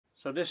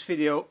So this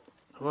video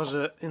was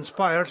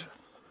inspired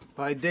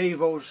by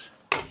Devo's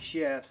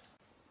shed.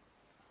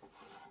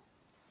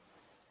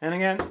 And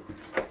again,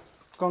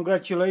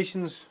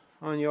 congratulations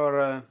on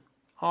your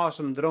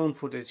awesome drone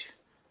footage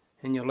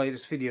in your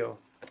latest video.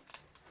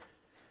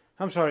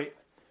 I'm sorry,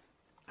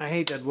 I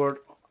hate that word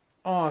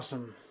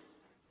awesome.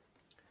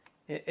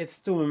 It's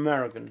too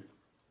American.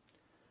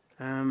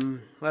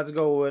 Let's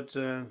go with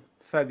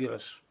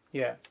fabulous.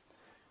 Yeah,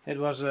 it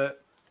was a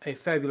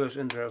fabulous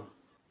intro.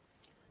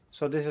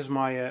 So this is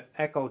my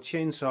Echo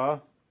chainsaw,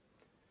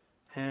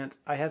 and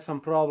I had some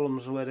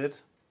problems with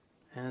it,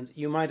 and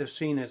you might have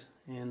seen it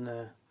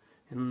in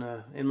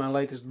my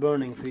latest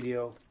burning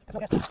video.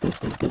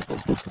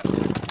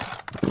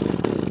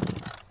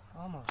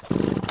 Almost.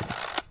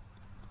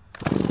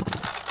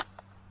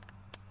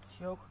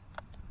 Choke.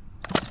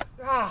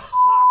 Ah,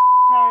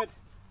 damn it!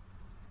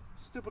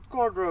 Stupid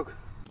cord broke.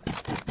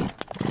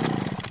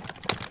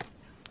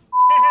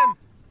 Damn!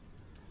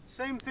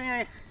 Same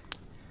thing.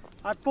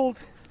 I pulled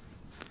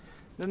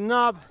the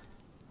knob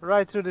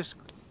right through this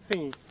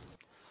thingy.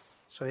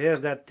 So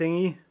here's that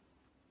thingy,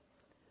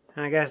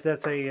 and I guess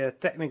that's a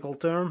technical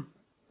term.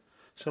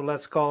 So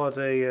let's call it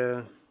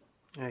a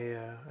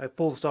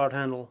pull start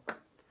handle.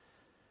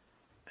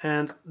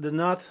 And the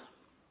nut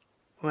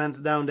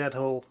went down that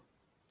hole.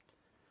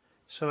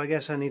 So I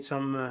guess I need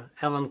some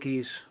Allen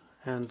keys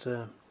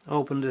and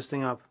open this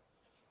thing up.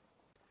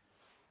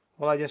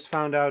 Well, I just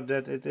found out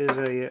that it is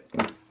a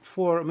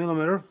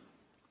 4mm.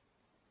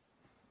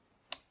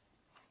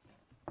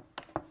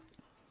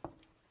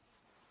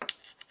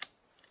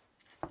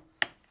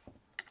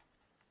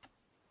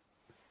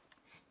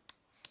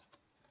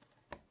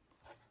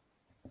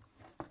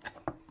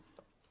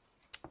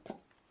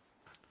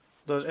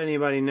 Does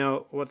anybody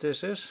know what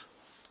this is?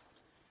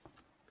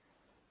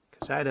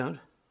 Because I don't.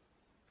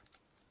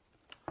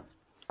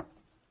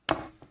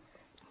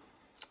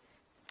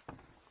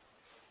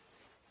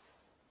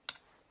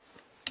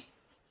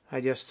 I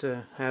just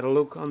had a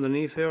look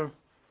underneath here,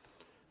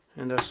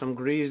 and there's some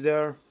grease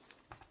there,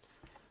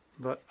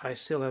 but I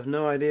still have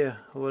no idea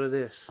what it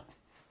is.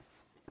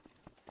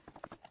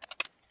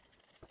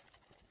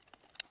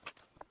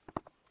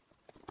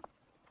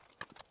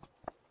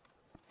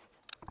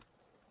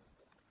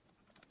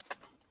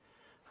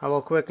 I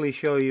will quickly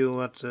show you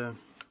what's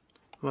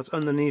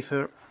underneath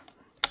here.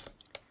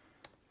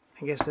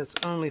 I guess that's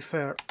only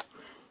fair,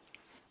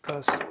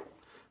 because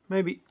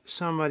maybe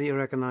somebody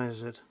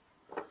recognizes it.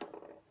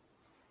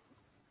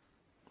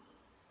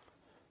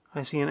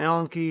 I see an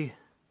Allen key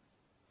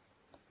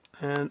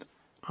and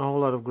a whole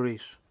lot of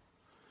grease.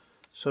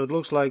 So it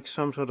looks like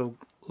some sort of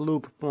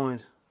loop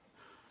point.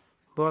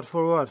 But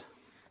for what?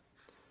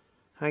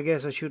 I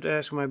guess I should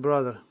ask my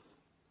brother.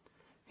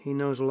 He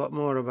knows a lot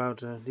more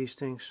about these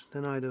things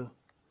than I do.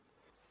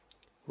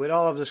 With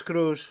all of the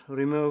screws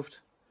removed,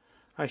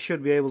 I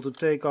should be able to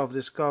take off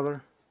this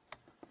cover.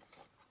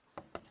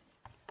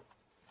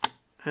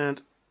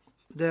 And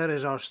there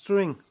is our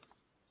string.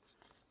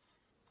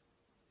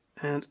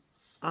 And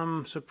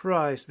I'm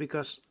surprised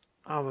because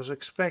I was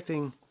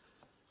expecting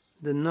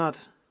the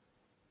nut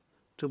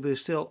to be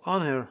still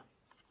on here,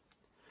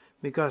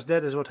 because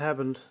that is what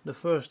happened the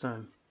first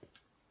time.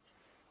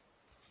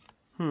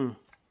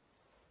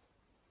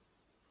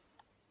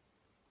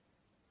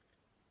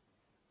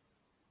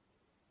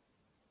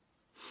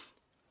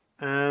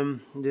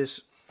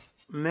 This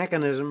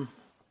mechanism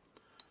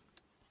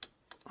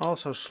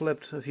also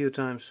slipped a few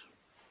times.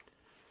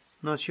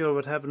 Not sure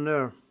what happened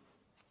there.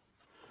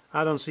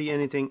 I don't see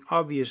anything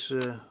obvious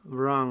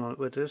wrong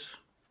with this.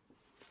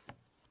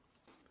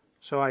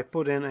 So I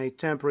put in a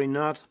temporary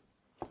knot,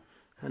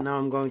 and now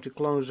I'm going to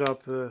close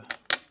up the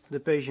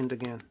patient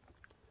again.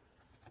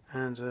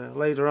 And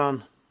later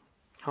on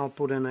I'll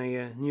put in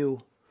a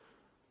new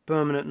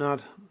permanent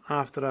knot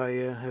after I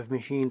have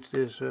machined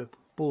this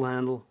pull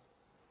handle.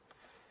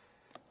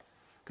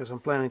 Because I'm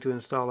planning to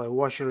install a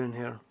washer in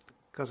here,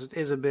 because it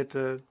is a bit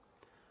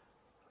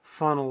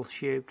funnel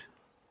shaped.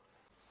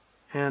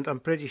 And I'm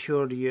pretty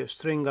sure the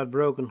string got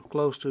broken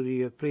close to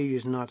the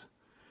previous nut,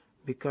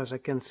 because I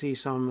can see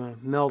some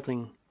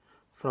melting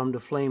from the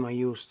flame I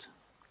used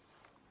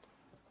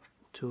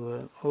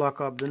to lock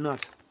up the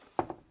nut.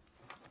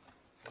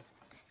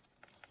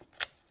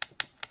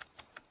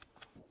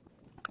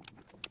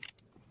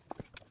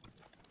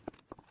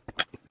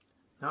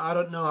 Now I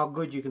don't know how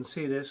good you can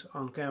see this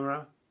on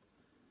camera,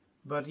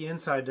 but the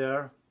inside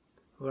there,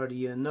 where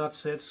the nut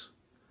sits,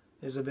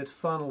 is a bit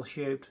funnel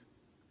shaped.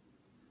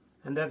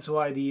 And that's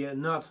why the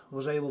nut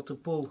was able to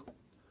pull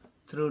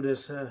through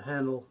this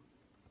handle.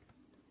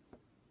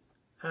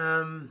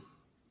 The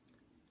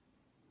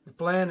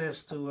plan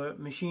is to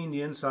machine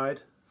the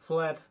inside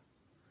flat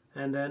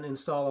and then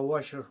install a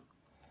washer.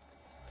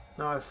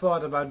 Now I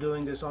thought about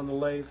doing this on the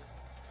lathe,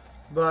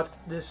 but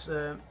this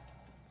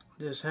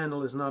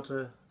handle is not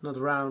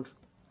round.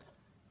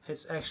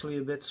 It's actually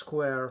a bit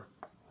square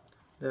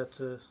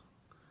that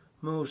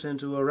moves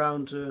into a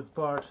round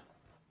part.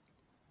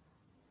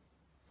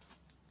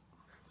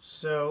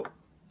 So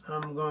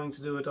I'm going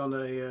to do it on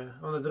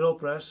the drill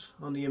press,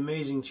 on the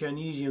amazing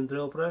Chinesium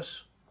drill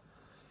press.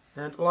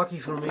 And lucky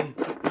for me,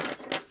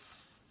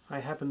 I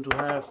happen to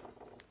have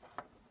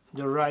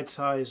the right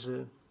size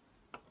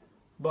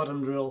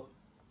bottom drill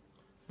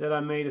that I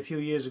made a few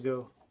years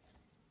ago.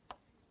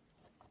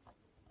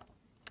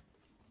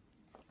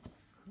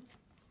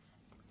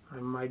 I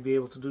might be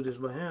able to do this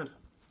by hand.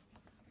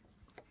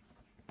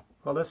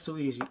 Well, that's too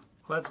easy.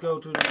 Let's go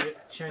to the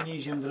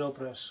Chinesium drill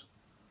press.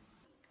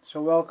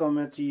 So welcome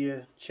at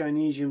the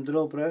Chinesium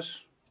drill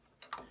press,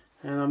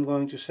 and I'm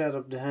going to set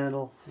up the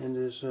handle in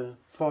this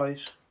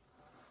vise,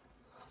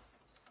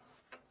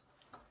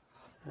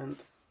 and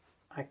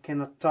I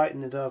cannot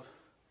tighten it up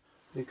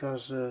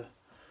because the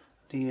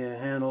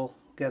handle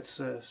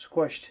gets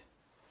squashed.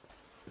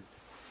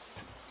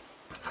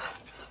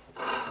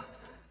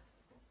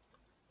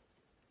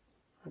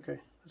 Okay,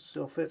 it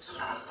still fits.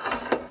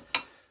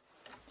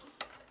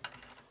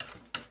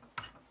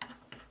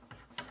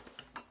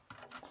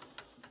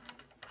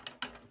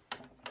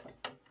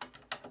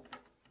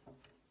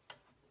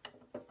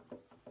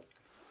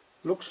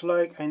 Looks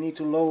like I need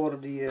to lower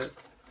the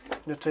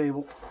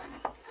table.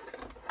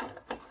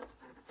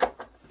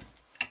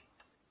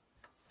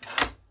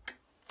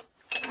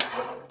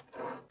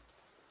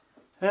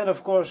 And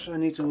of course I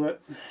need to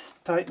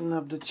tighten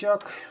up the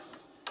chuck.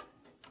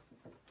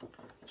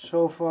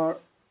 So far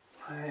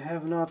I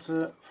have not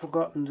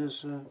forgotten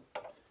this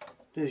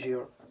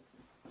year.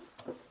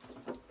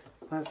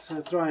 Let's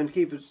try and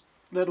keep it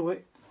that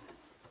way.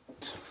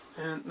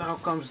 And now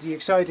comes the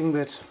exciting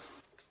bit.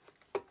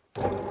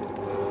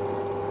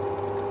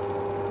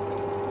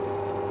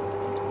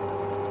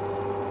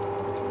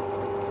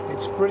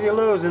 It's pretty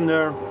loose in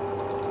there.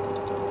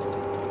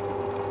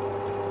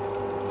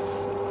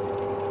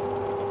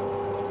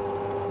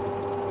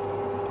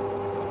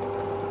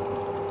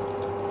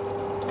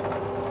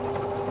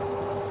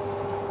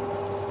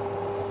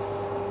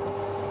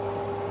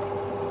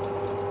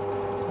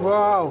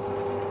 Wow!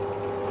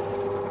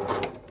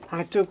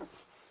 I took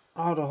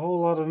out a whole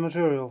lot of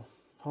material,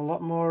 a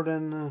lot more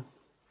than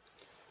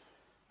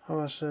I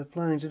was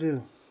planning to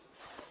do.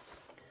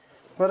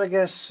 But I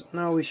guess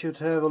now we should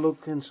have a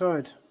look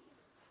inside.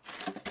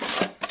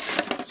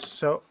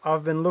 So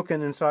I've been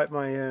looking inside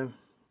my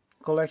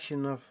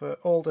collection of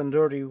old and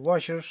dirty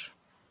washers,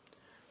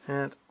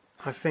 and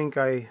I think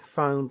I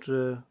found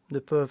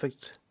the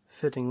perfect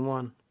fitting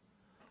one,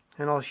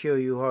 and I'll show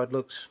you how it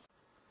looks.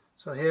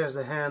 So here's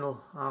the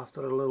handle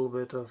after a little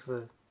bit of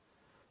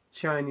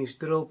Chinese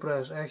drill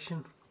press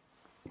action,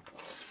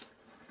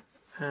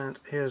 and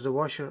here's the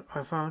washer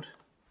I found,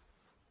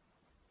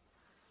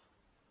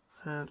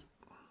 and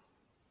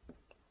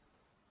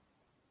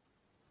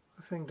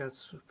I think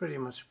that's pretty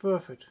much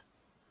perfect.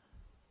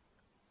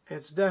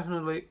 It's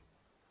definitely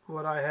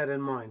what I had in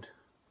mind.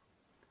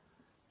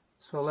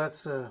 So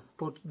let's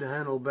put the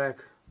handle back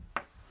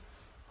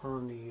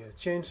on the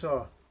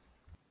chainsaw.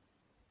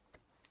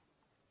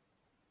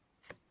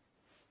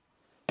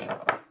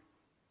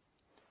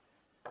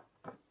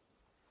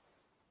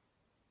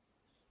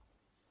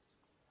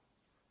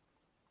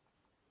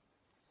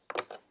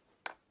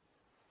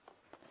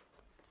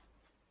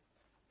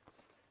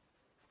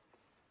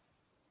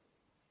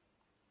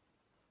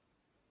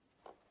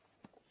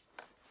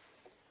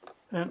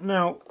 And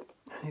now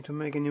I need to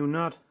make a new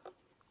knot,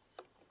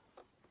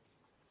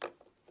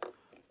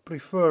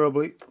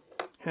 preferably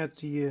at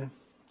the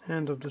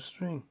end of the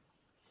string.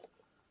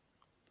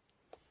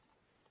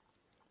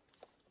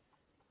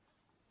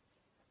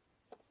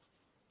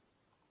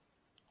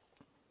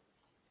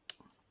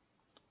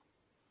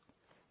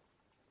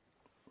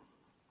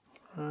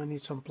 I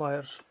need some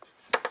pliers.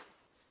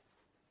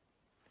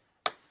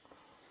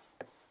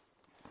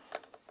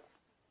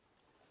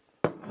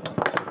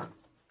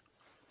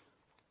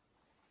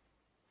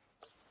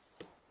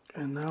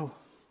 And now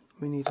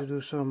we need to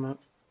do some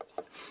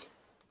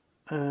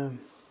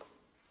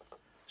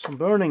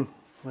burning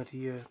with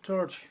the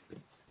torch.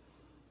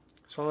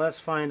 So let's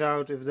find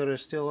out if there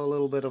is still a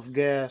little bit of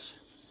gas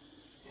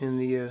in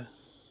the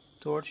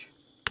torch.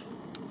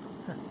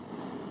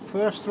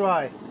 First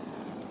try.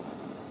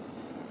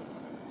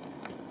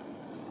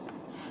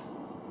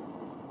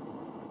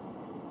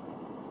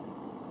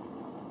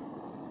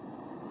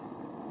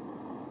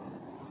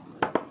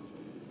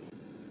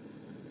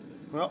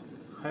 Well,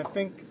 I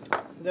think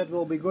that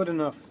will be good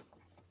enough.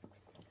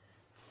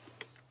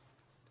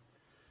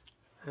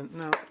 And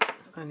now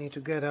I need to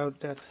get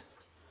out that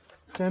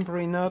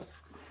temporary nut.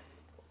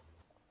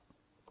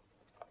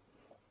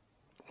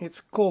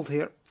 It's cold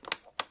here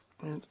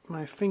and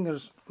my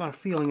fingers are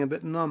feeling a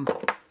bit numb.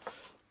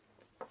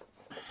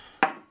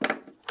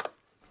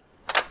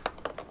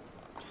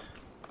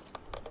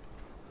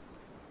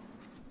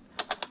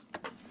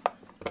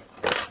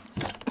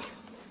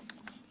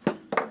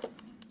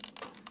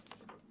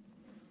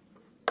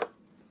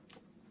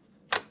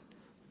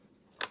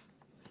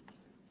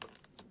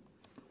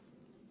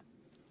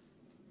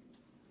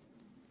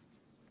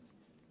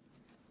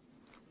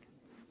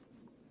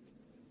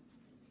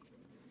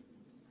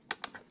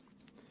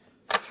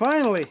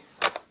 Finally!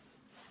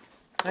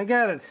 I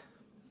get it.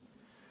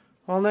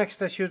 Well,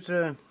 next I should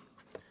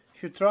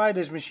try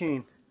this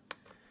machine,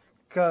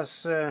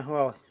 because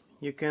well,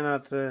 you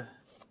cannot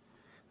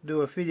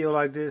do a video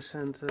like this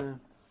and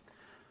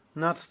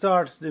not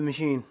start the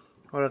machine,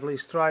 or at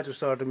least try to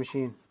start the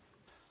machine.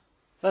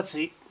 Let's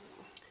see.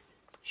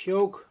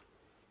 Choke,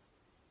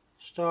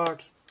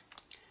 start,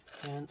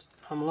 and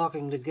I'm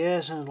locking the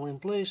gas handle in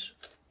place.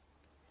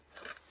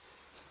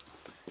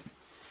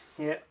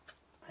 Yeah,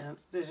 and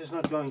this is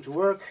not going to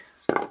work.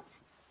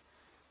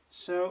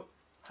 So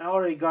I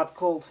already got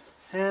cold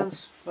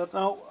hands, but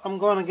now I'm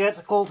gonna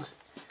get cold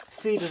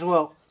feet as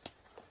well.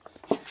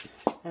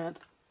 And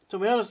to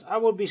be honest, I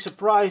would be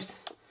surprised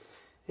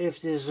if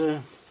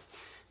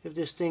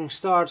this thing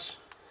starts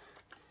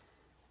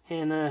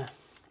in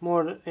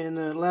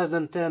less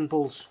than 10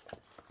 pulls.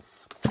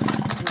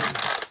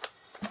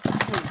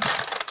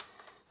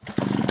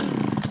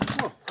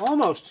 Oh,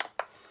 almost.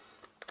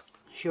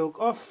 Choke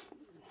off.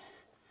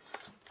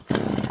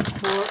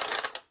 4.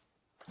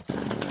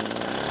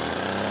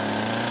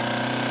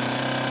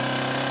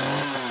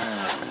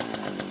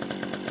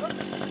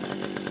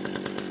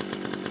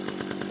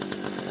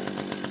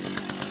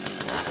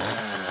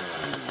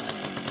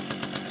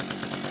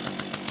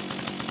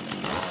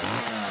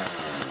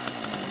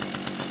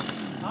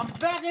 I'm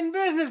back in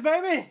business,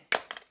 baby!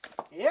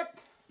 Yep.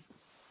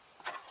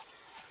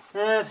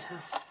 And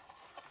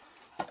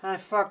I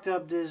fucked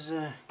up this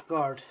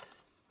guard.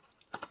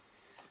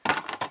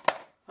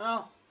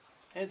 Well,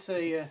 it's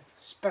a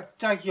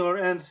spectacular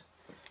end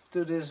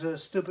to this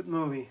stupid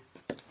movie.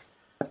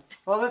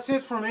 Well, that's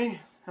it for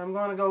me. I'm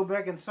gonna go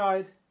back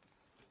inside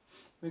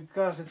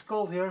because it's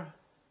cold here.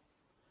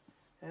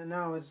 And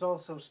now it's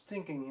also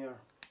stinking here.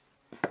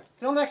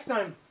 Till next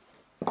time,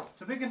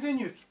 to be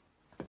continued.